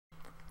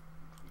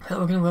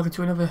Hello again and welcome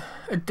to another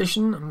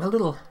edition. I'm a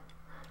little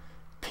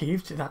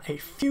peeved that a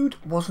feud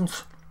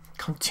wasn't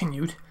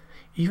continued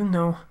even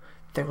though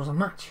there was a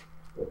match.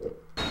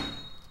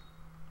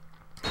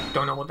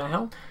 Don't know what the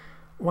hell.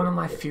 One of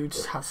my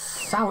feuds has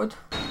soured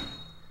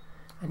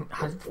and I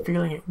had the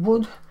feeling it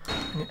would,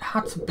 and it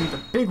had to be the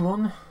big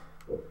one.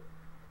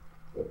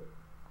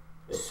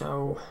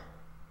 So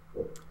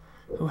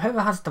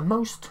whoever has the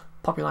most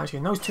popularity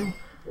in those two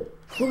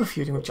will be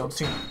feuding with John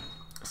Cena.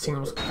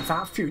 Seems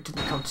that feud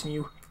didn't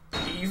continue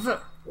either.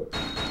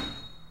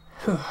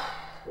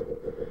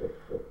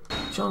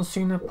 John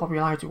Cena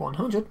popularity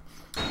 100.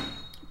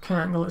 Kurt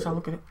Angle, let's have a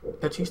look at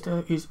it.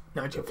 Batista is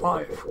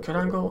 95. Kurt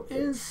Angle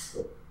is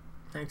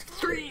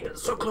 93.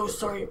 That's so close,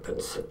 sorry, but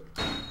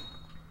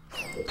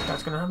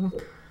that's gonna happen.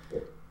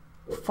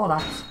 For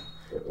that,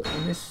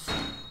 and this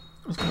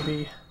is gonna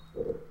be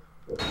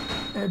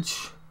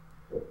Edge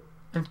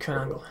and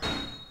Kurt Angle.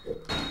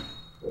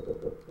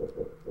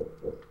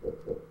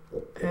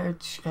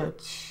 Edge.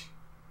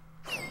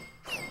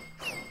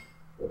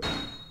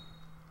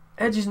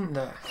 Edge isn't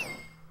there.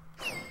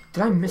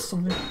 Did I miss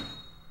something?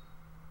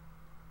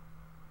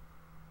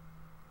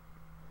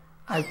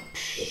 I'm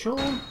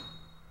sure.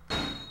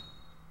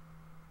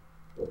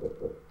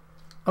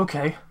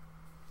 Okay.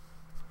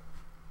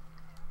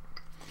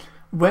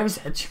 Where is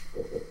Edge?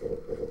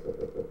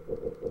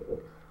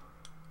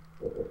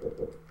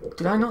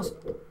 Did I not?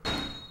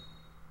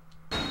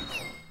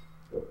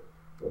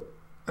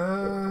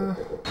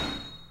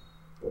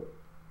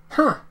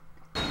 Huh.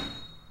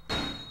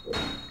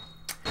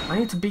 I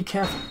need to be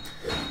careful.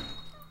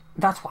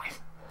 That's why.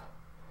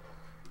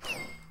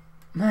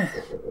 Man.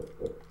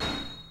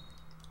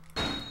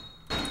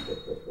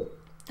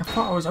 I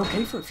thought I was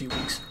okay for a few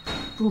weeks.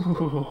 Ooh.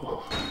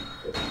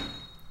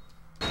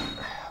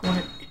 What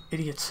an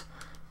idiot.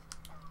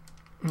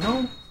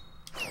 No.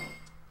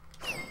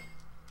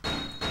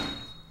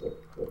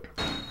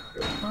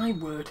 My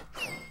word.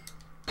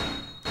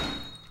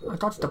 I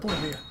dodged the bullet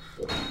here.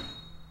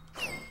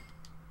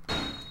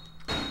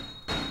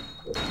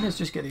 Let's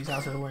just get these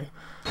out of the way.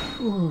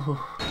 Ooh.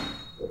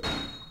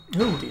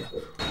 Oh dear.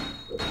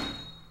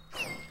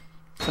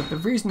 So the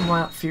reason why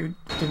that feud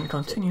didn't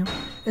continue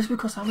is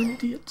because I'm an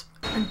idiot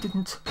and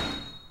didn't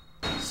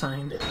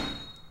sign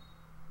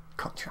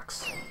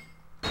contracts.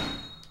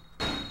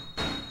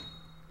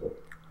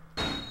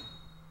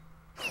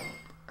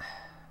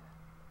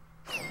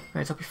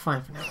 Right, I'll be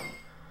fine for now.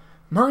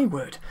 My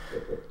word.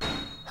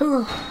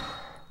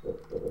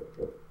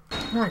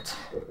 Right.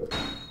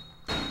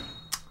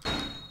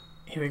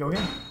 Here we go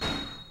again.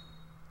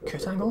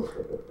 Kurt Angle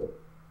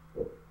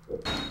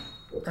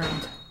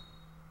and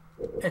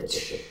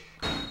Edge.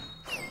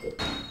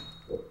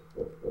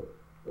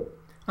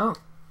 Oh.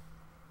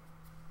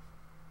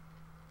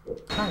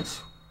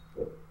 Right.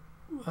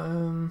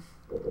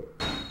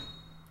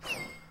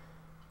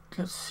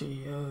 Let's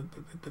see.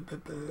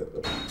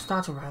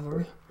 Start a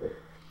rivalry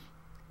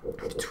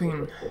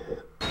between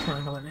Kurt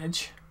Angle and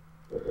Edge.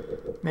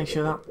 Make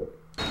sure that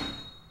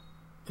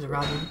is a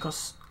rivalry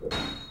because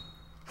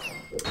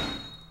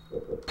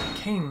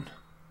Kane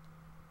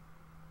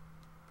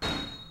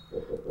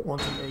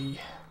wanted a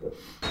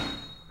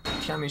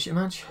championship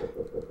match,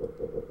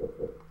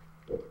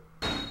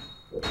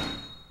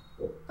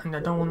 and I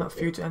don't want that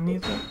feud to end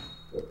either.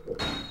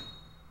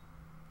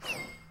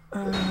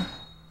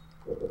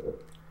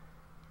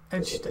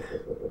 Edge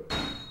there.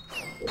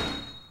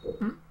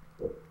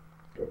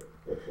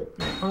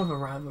 Other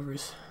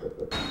rivalries.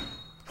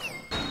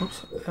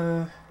 Oops.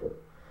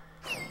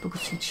 Booker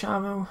T.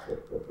 Chavo.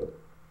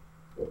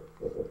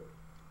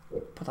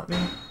 Put that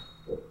in.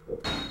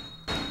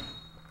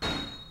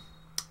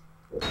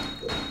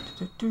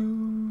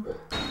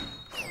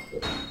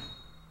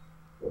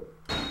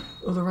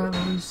 Other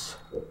rivalries.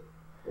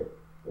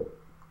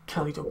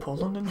 Callido Paul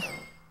London.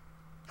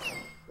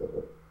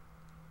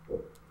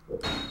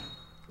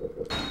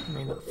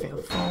 Made that fail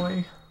far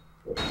away.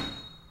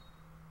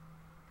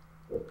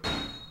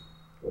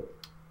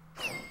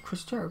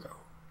 Chris Jericho.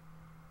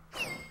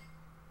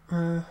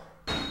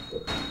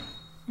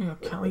 Yeah,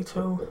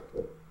 Calito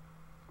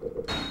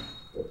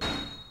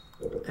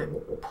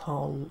and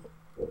Paul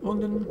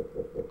London.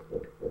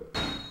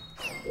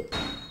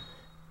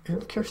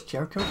 Isn't Chris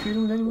Jericho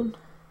feuding with anyone?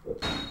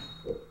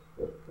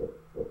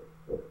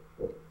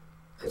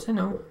 I don't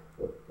know.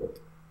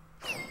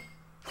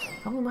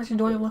 How many matches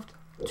do I have left?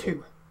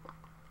 2.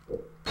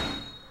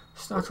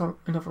 Start on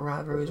another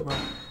rivalry as well.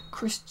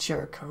 Chris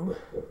Jericho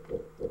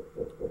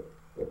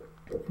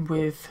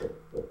with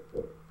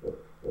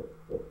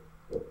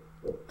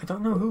I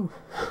don't know who.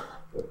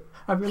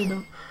 I really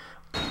don't.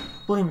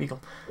 William Regal.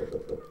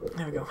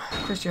 There we go.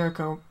 Chris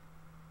Jericho.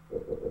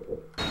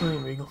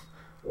 William Regal.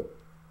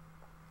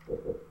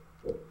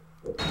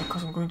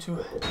 Because I'm going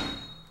to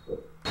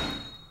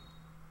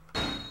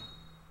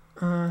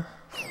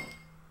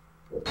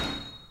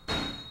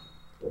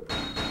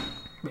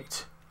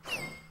wait.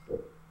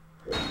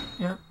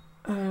 Yeah.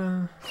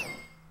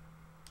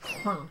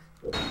 Hold on.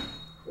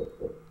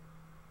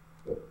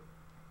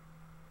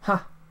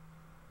 Ha.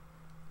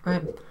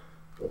 Right.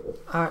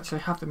 I actually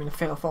have them in a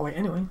fatal 4-way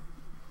anyway.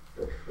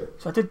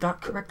 So I did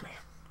that correctly.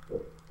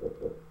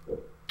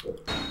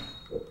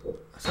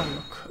 Let's have a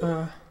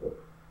look.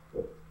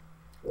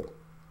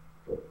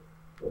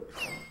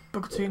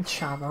 Booker T and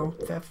Chavo,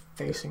 they're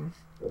facing.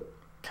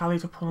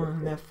 Khalid Apollo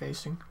and they're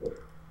facing.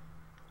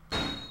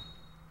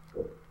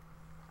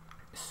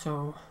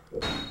 So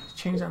let's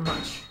change that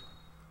match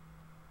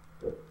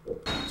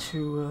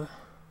to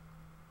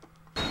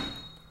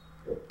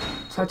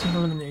tag team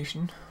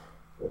elimination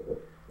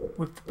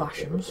with the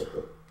Bashams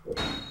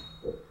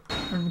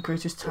and the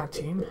greatest tag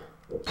team.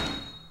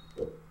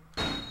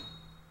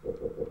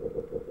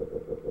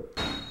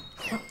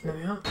 Yep, there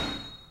we are.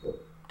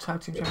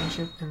 Tag team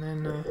championship, and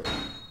then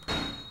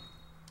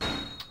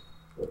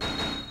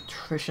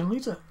Trish and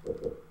Lita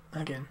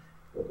again.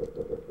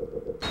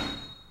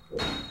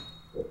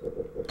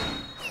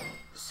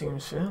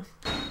 Seems fair,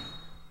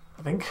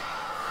 I think.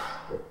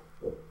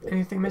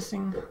 Anything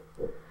missing?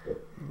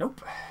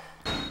 Nope.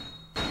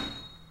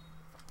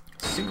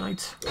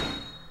 Simulate.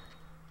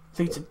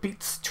 Lita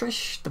beats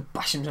Trish. The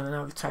Bashams are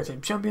now the tag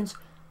team champions.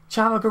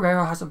 Chavo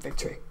Guerrero has a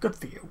victory. Good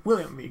for you.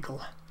 William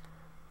Regal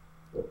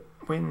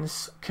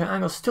wins. Kurt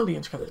Angle still the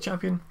Intercontinental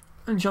champion,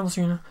 and John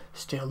Cena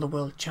still the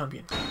world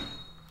champion.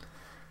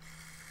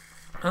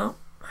 Now,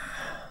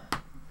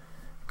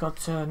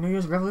 got New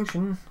Year's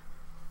Revolution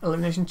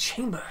Elimination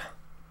Chamber.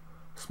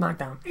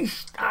 Smackdown.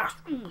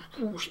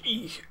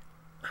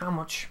 How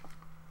much?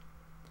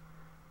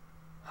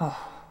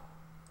 Oh,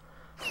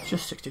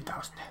 just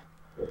 60,000.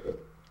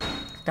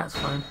 That's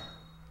fine.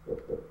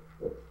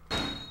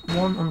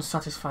 One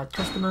unsatisfied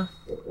customer.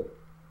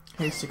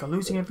 He's sick of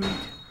losing every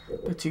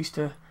week.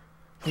 Batista.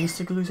 He's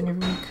sick of losing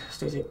every week.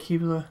 Stacey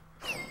Keebler.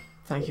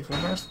 Thank you for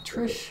the rest.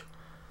 Trish.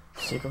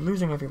 Sick of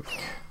losing every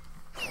week.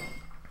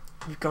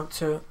 We've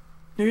got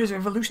New Year's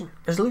Revolution.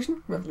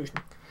 Resolution? Revolution.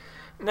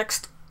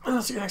 Next.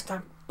 I'll see you next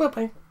time. Bye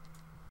bye.